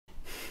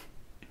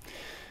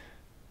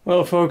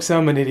Well, folks,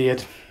 I'm an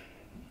idiot.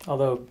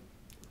 Although,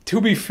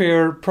 to be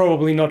fair,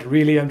 probably not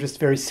really. I'm just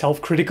very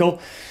self-critical.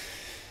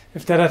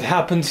 If that had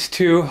happened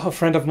to a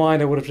friend of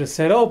mine, I would have just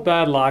said, oh,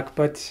 bad luck.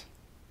 But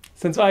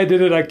since I did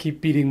it, I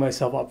keep beating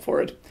myself up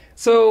for it.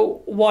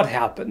 So, what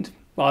happened?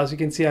 Well, as you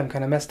can see, I'm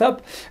kind of messed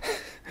up.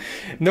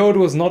 No, it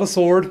was not a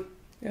sword.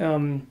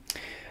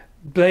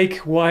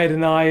 Blake, Wyatt,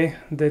 and I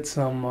did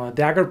some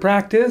dagger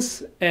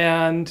practice,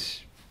 and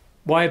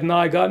Wyatt and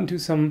I got into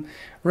some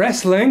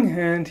wrestling,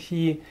 and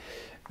he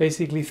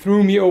basically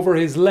threw me over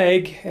his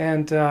leg,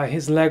 and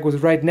his leg was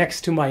right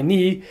next to my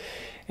knee,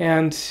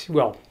 and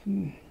well,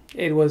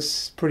 it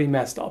was pretty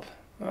messed up.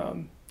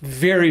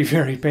 Very,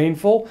 very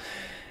painful.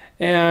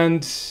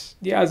 And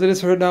yeah, as it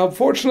is right now,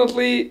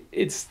 fortunately,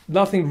 it's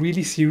nothing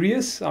really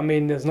serious. I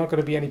mean, there's not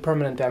going to be any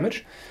permanent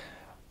damage,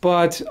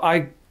 but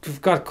I've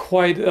got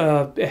quite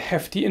a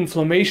hefty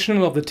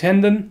inflammation of the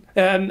tendon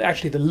and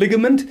actually the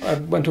ligament. I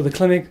went to the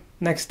clinic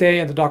next day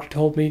and the doctor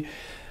told me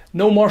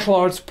no martial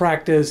arts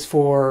practice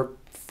for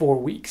 4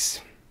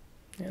 weeks,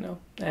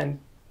 and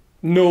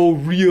no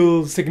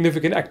real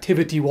significant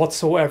activity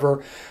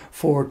whatsoever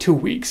for 2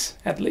 weeks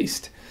at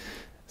least.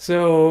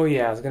 So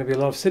yeah, there's going to be a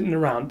lot of sitting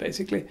around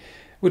basically,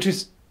 which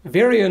is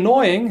very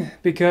annoying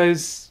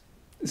because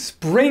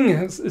spring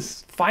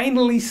is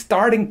finally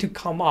starting to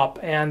come up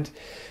and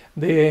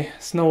the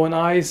snow and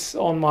ice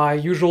on my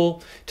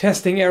usual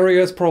testing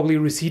area is probably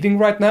receding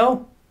right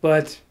now,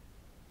 but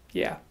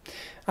yeah,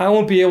 I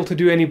won't be able to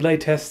do any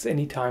blade tests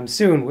anytime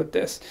soon with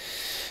this.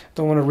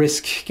 Don't want to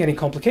risk getting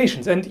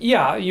complications. And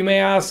yeah, you may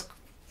ask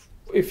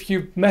if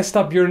you messed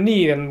up your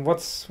knee and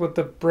what's with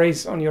the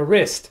brace on your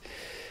wrist.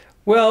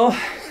 Well,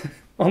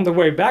 on the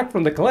way back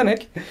from the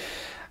clinic,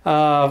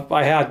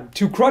 I had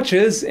 2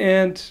 crutches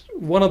and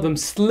one of them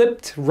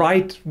slipped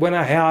right when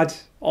I had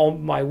all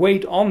my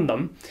weight on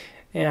them.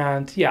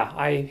 And yeah,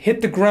 I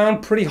hit the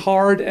ground pretty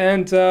hard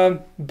and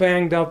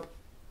banged up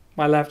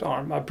my left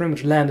arm. I pretty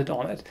much landed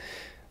on it.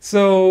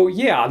 So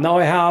yeah, now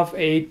I have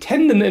a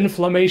tendon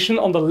inflammation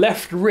on the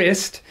left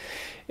wrist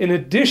in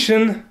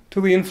addition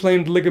to the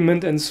inflamed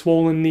ligament and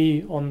swollen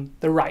knee on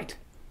the right.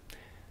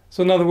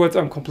 So in other words,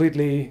 I'm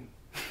completely...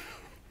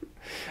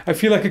 I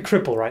feel like a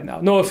cripple right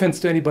now. No offense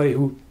to anybody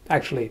who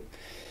actually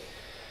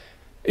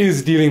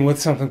is dealing with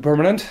something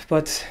permanent,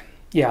 but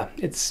yeah,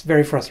 it's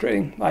very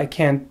frustrating. I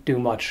can't do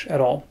much at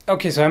all.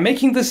 Okay, so I'm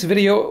making this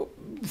video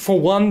for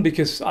one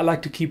because I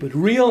like to keep it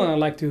real and I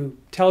like to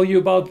tell you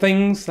about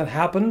things that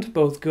happened,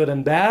 both good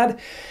and bad,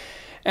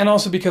 and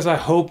also because I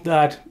hope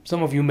that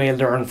some of you may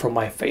learn from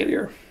my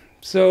failure.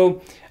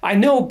 So I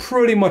know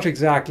pretty much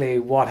exactly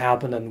what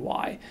happened and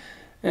why,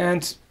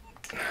 and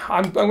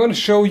I'm going to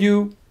show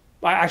you.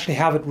 I actually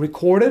have it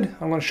recorded.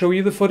 I'm going to show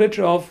you the footage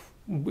of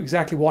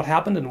exactly what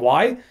happened and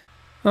why.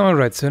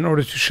 Alright, so in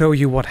order to show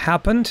you what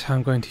happened,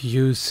 I'm going to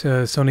use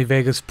Sony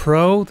Vegas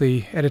Pro,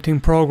 the editing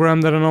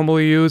program that I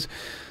normally use,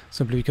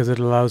 simply because it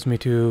allows me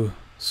to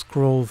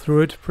scroll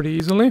through it pretty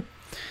easily.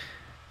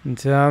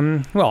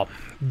 And, well,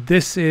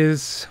 this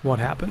is what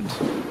happened.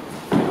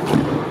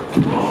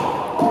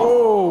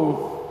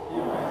 Oh!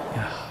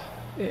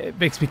 Yeah, it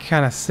makes me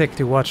kind of sick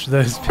to watch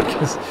this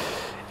because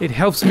it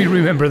helps me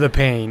remember the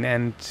pain,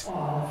 and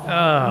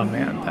oh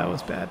man, that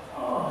was bad.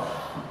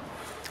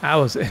 I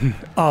was in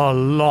a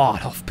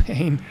lot of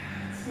pain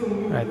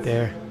right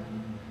there.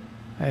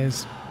 I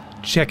was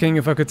checking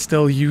if I could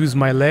still use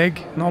my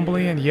leg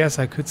normally, and yes,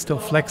 I could still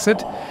flex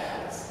it.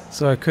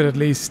 So I could at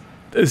least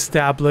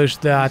establish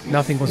that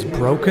nothing was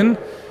broken.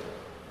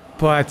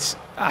 But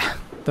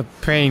the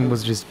pain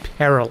was just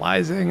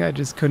paralyzing. I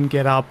just couldn't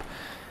get up,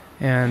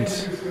 and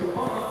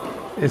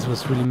it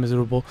was really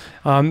miserable.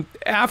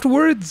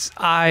 Afterwards,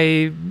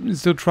 I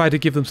still tried to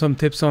give them some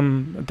tips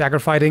on dagger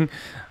fighting,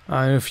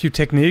 a few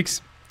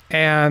techniques,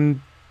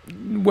 and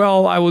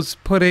well, I was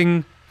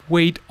putting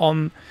weight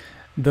on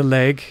the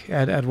leg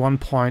at one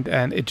point,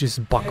 and it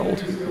just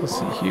buckled. Let's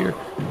see here.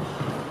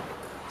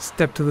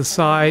 Step to the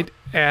side,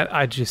 and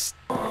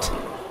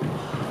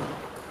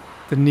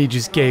the knee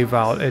just gave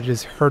out. It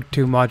just hurt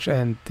too much,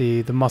 and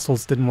the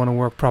muscles didn't want to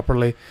work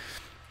properly.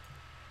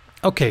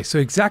 Okay, so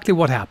exactly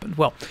what happened.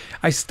 Well,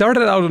 I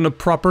started out in a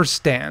proper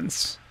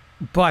stance,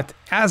 but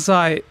as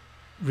I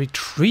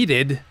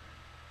retreated,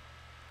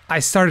 I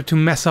started to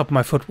mess up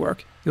my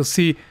footwork. You'll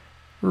see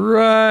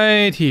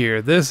right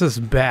here, this is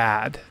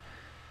bad.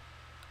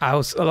 I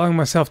was allowing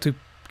myself to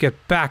get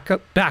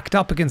backed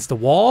up against the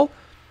wall,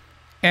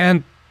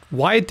 and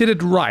Wyatt did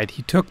it right.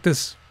 He took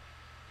this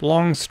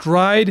long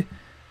stride,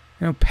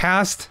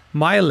 past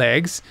my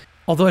legs.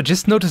 Although I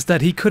just noticed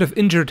that he could have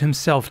injured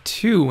himself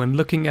too, and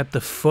looking at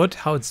the foot,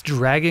 how it's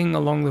dragging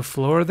along the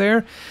floor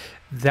there,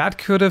 that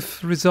could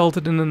have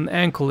resulted in an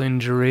ankle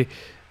injury.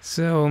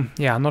 So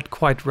yeah, not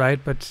quite right,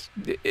 but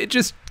it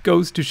just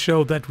goes to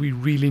show that we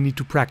really need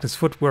to practice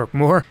footwork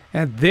more.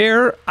 And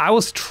there I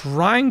was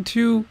trying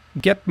to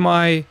get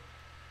my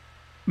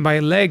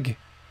leg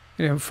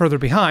further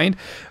behind,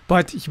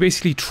 but he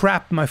basically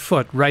trapped my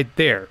foot right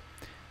there.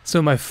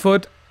 So my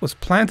foot was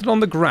planted on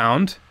the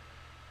ground.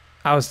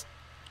 I was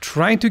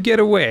trying to get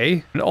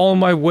away, and all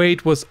my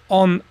weight was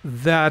on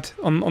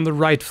the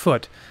right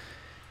foot.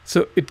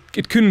 So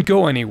it couldn't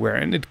go anywhere,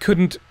 and it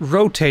couldn't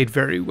rotate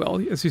very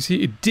well. As you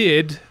see, it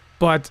did,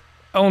 but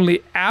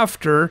only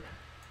after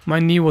my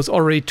knee was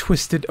already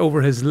twisted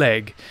over his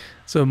leg.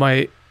 So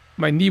my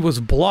knee was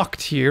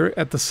blocked here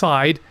at the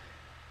side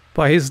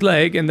by his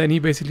leg, and then he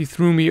basically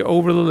threw me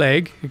over the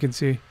leg. You can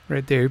see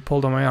right there, he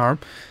pulled on my arm,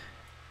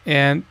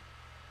 and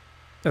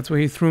that's where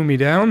he threw me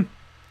down.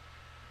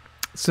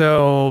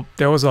 So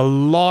there was a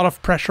lot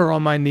of pressure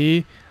on my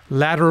knee,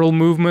 lateral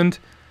movement,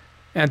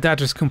 and that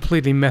just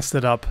completely messed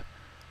it up.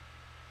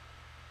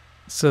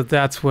 So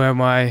that's where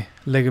my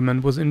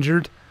ligament was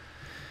injured.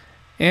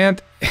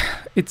 And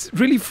it's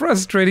really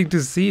frustrating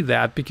to see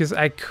that, because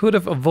I could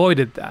have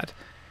avoided that.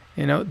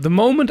 You know, the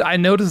moment I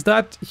noticed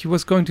that he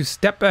was going to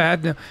step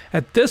ahead, now,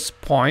 at this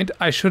point,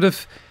 I should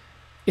have,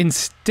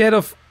 instead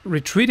of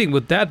retreating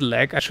with that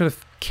leg, I should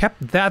have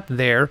kept that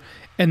there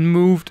and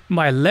moved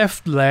my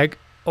left leg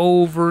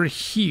over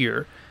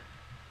here.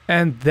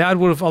 And that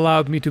would have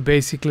allowed me to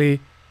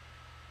basically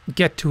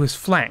get to his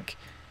flank.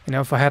 You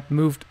know, if I had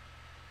moved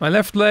my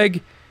left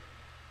leg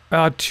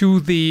to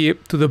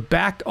the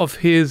back of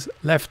his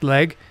left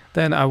leg,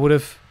 then I would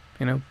have,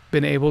 you know,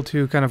 been able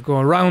to kind of go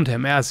around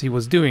him as he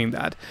was doing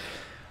that.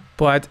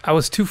 But I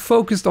was too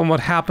focused on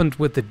what happened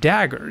with the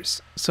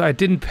daggers, so I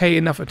didn't pay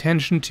enough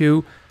attention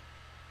to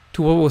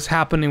what was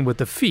happening with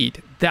the feet.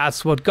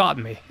 That's what got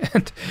me,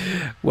 and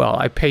well,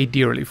 I paid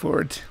dearly for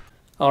it.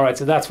 All right,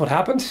 so that's what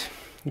happened.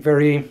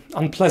 Very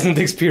unpleasant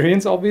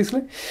experience,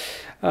 obviously.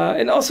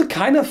 And also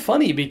kind of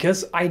funny,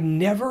 because I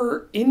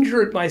never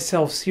injured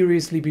myself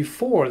seriously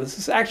before. This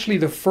is actually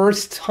the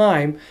first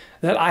time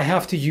that I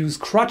have to use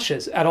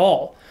crutches at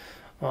all.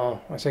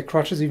 I say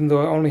crutches even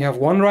though I only have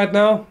one right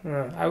now.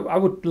 I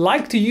would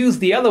like to use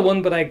the other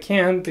one, but I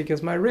can't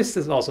because my wrist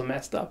is also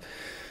messed up.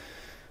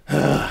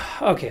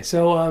 Okay,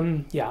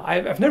 so yeah,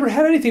 I've never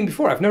had anything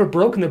before. I've never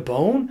broken a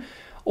bone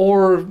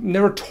or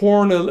never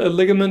torn a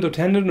ligament or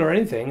tendon or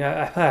anything.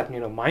 I've had, you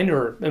know,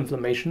 minor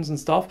inflammations and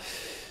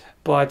stuff,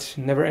 but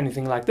never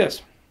anything like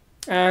this.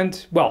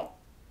 And, well,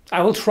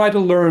 I will try to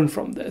learn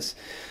from this.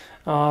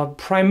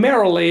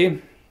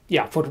 Primarily,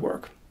 yeah,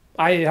 footwork.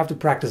 I have to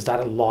practice that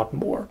a lot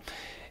more.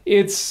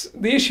 The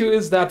issue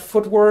is that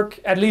footwork,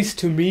 at least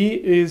to me,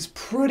 is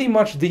pretty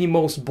much the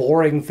most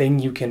boring thing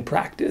you can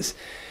practice.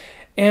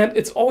 And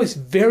it's always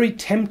very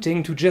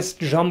tempting to just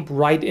jump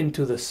right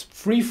into this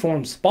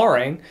freeform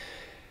sparring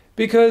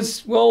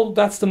because, well,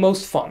 that's the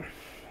most fun.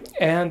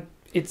 And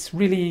it's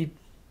really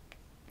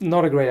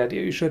not a great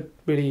idea. You should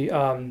really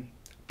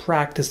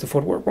practice the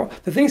footwork more.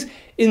 The thing is,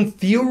 in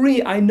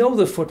theory, I know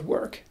the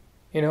footwork.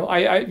 You know,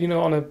 you know,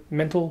 on a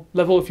mental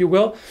level, if you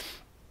will,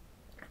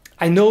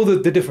 I know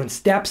the different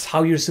steps,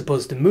 how you're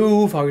supposed to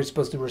move, how you're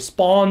supposed to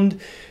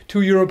respond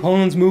to your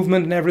opponent's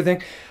movement and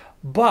everything.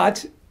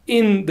 But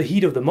in the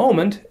heat of the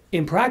moment,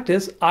 in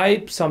practice,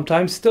 I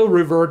sometimes still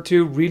revert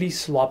to really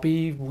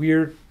sloppy,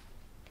 weird,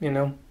 you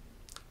know,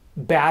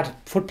 bad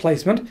foot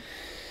placement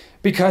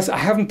because I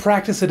haven't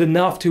practiced it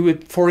enough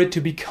for it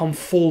to become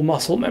full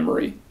muscle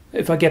memory.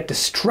 If I get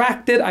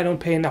distracted, I don't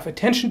pay enough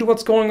attention to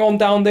what's going on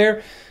down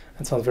there.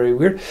 That sounds very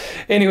weird.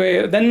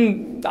 Anyway,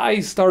 then I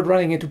start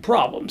running into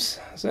problems.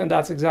 And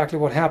that's exactly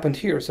what happened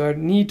here. So I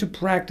need to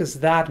practice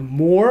that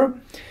more.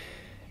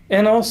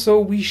 And also,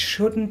 we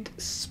shouldn't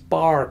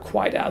spar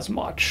quite as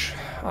much.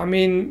 I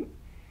mean,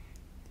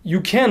 you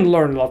can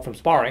learn a lot from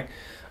sparring,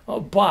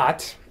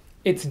 but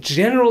it's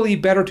generally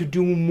better to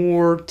do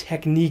more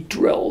technique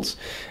drills.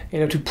 You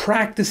know, to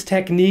practice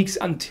techniques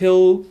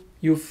until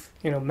you've,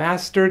 you know,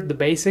 mastered the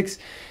basics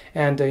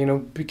and you know,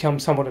 become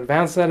somewhat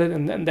advanced at it,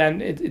 and then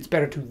it's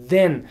better to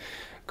then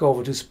go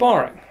over to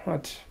sparring.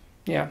 But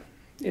yeah,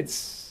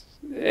 it's,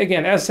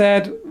 again, as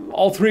said,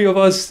 all three of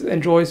us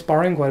enjoy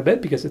sparring quite a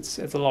bit because it's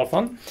a lot of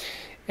fun,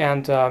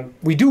 and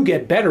we do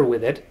get better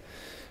with it,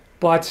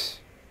 but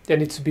there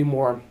needs to be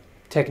more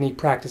technique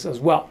practice as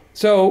well.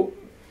 So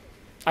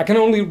I can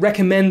only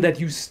recommend that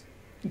you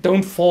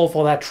don't fall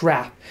for that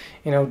trap.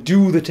 You know,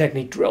 do the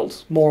technique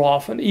drills more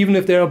often, even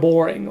if they're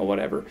boring or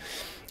whatever.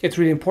 It's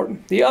really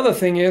important. The other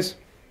thing is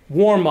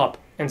warm up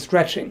and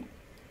stretching.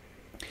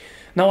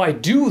 Now I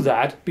do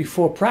that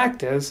before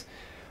practice,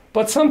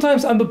 but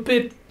sometimes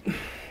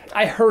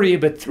I hurry a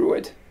bit through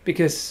it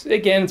because,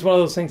 again, it's one of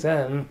those things,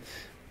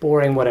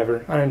 boring,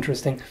 whatever,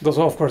 uninteresting. Those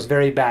are, of course,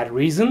 very bad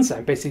reasons.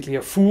 I'm basically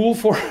a fool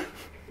for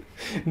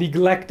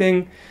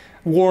neglecting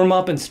warm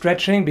up and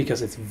stretching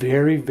because it's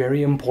very,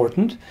 very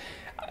important.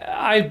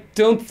 I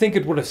don't think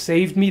it would have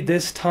saved me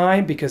this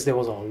time because there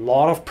was a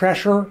lot of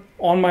pressure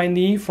on my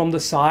knee from the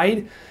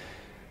side.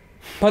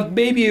 But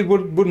maybe it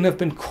wouldn't have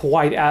been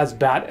quite as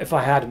bad if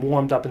I had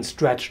warmed up and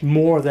stretched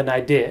more than I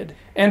did.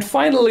 And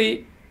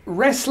finally,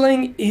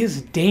 wrestling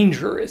is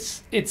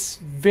dangerous. It's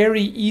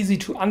very easy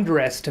to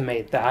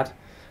underestimate that.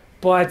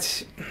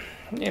 But,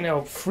 you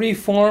know, free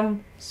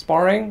form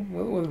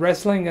sparring with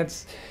wrestling,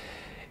 it's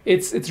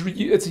a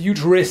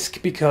huge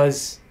risk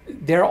because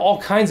there are all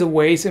kinds of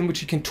ways in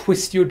which you can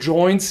twist your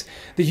joints.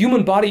 The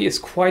human body is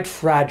quite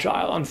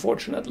fragile,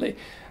 unfortunately.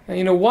 And,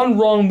 you know, one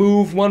wrong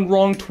move, one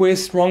wrong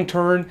twist, wrong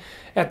turn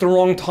at the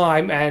wrong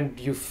time, and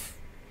you've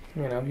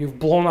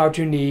blown out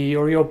your knee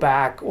or your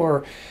back,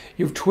 or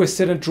you've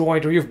twisted a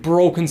joint, or you've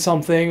broken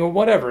something, or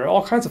whatever.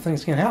 All kinds of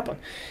things can happen.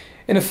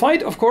 In a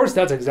fight, of course,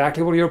 that's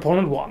exactly what your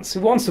opponent wants. He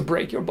wants to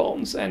break your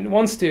bones and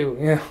wants to,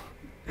 you know,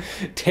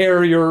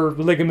 tear your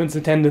ligaments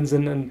and tendons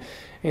and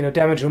you know,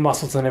 damage your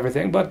muscles and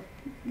everything. But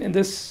in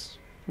this,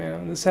 you know,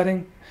 in this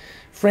setting,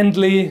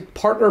 friendly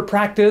partner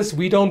practice,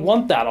 we don't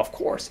want that, of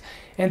course.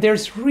 And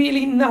there's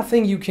really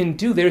nothing you can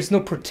do. There's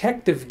no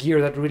protective gear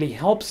that really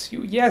helps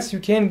you. Yes, you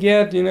can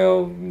get, you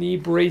know, knee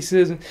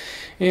braces,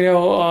 you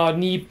know,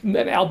 knee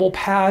and elbow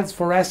pads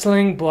for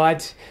wrestling,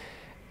 but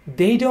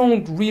they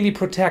don't really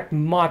protect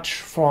much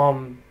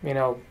from, you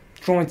know,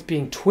 joints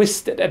being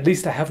twisted. At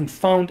least I haven't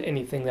found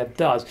anything that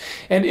does.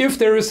 And if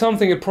there is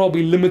something, it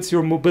probably limits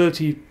your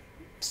mobility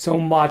so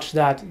much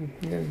that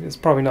it's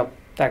probably not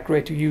that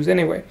great to use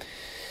anyway.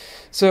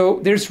 So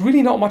there's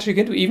really not much you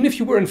can do. Even if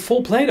you were in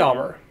full plate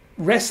armor,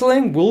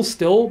 wrestling will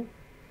still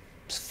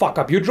fuck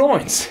up your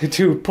joints,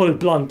 to put it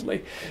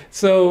bluntly.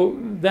 So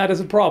that is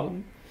a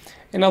problem.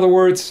 In other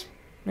words,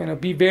 you know,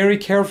 be very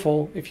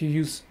careful if you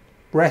use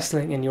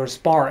wrestling in your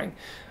sparring.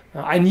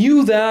 I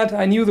knew that,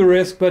 I knew the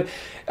risk, but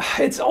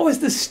it's always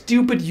this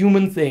stupid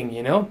human thing,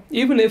 you know?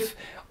 Even if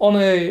on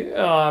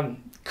a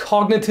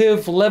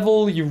cognitive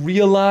level you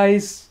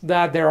realize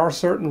that there are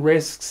certain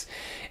risks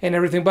and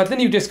everything, but then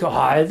you just go,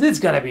 it's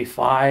gonna be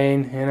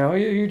fine, you know?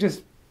 You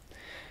just...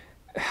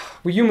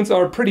 We humans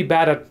are pretty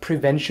bad at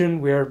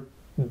prevention. We're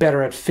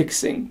better at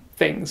fixing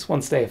things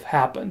once they've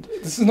happened.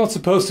 This is not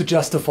supposed to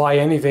justify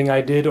anything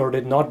I did or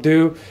did not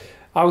do.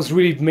 I was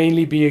really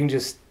mainly being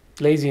just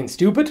lazy and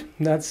stupid.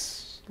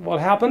 That's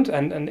what happened,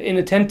 and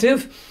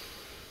inattentive.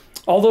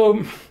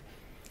 Although,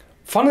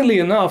 funnily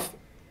enough,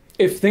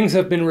 if things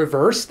have been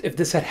reversed, if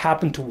this had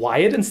happened to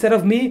Wyatt instead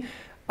of me,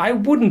 I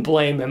wouldn't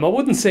blame him. I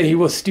wouldn't say he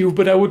was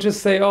stupid. I would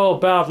just say, oh,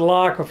 bad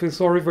luck, I feel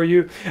sorry for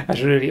you. I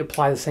should really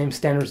apply the same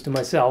standards to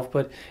myself,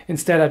 but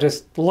instead I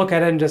just look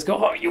at it and just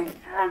go, oh, you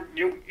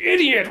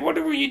idiot, what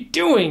were you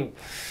doing?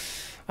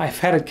 I've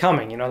had it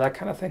coming, you know, that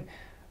kind of thing.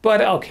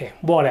 But okay,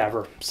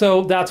 whatever.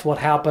 So that's what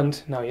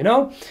happened. Now you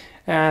know.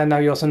 And now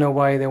you also know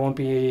why there won't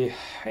be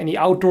any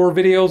outdoor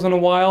videos in a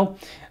while.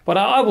 But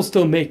I will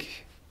still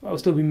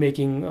be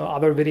making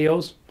other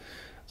videos.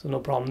 So no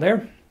problem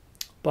there.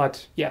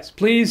 But yes,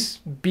 please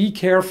be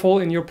careful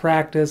in your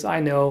practice. I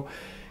know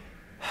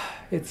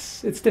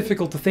it's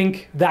difficult to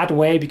think that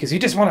way because you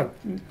just want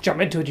to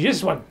jump into it. You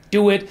just want to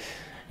do it,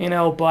 you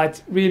know,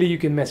 but really you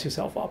can mess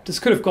yourself up. This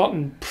could have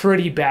gotten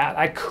pretty bad.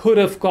 I could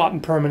have gotten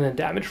permanent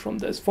damage from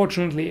this.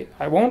 Fortunately,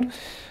 I won't,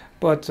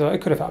 but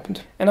it could have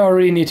happened. And I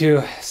already need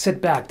to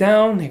sit back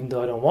down, even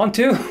though I don't want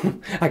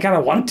to. I kind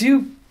of want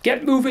to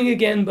get moving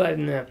again, but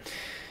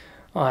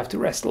I'll have to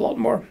rest a lot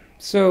more.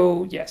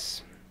 So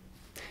yes.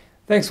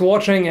 Thanks for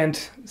watching and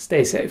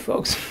stay safe,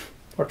 folks.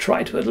 Or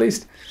try to at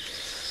least.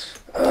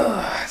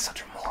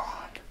 Such a